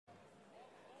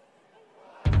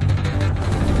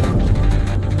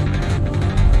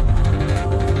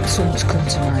Something's come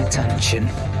to my attention,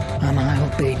 and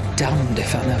I'll be damned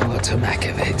if I know what to make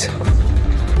of it.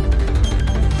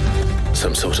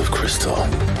 Some sort of crystal.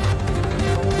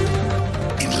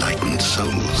 Enlightened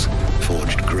souls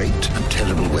forged great and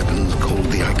terrible weapons called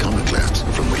the Iconoclasts,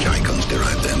 from which icons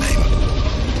derived their name,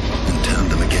 and turned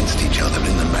them against each other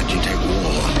in the Magitech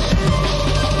War.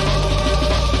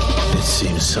 It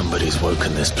seems somebody's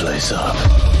woken this place up.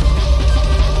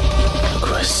 The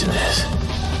question is,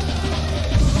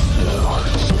 who?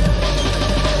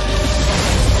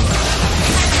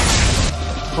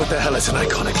 What the hell is an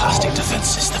iconoclastic defense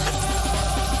system?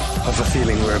 I've a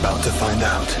feeling we're about to find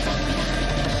out.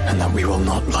 And that we will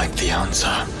not like the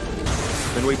answer.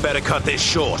 Then we better cut this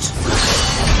short.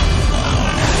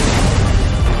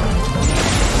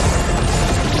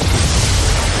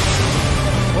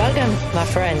 Welcome, my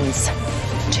friends,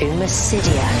 to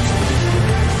Mysidia.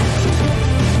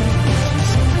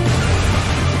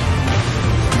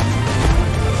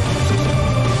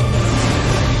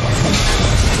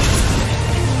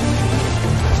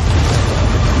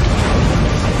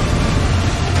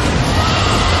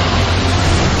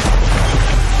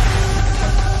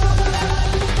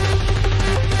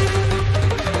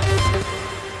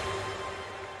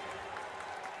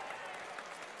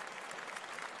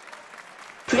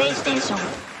 PlayStation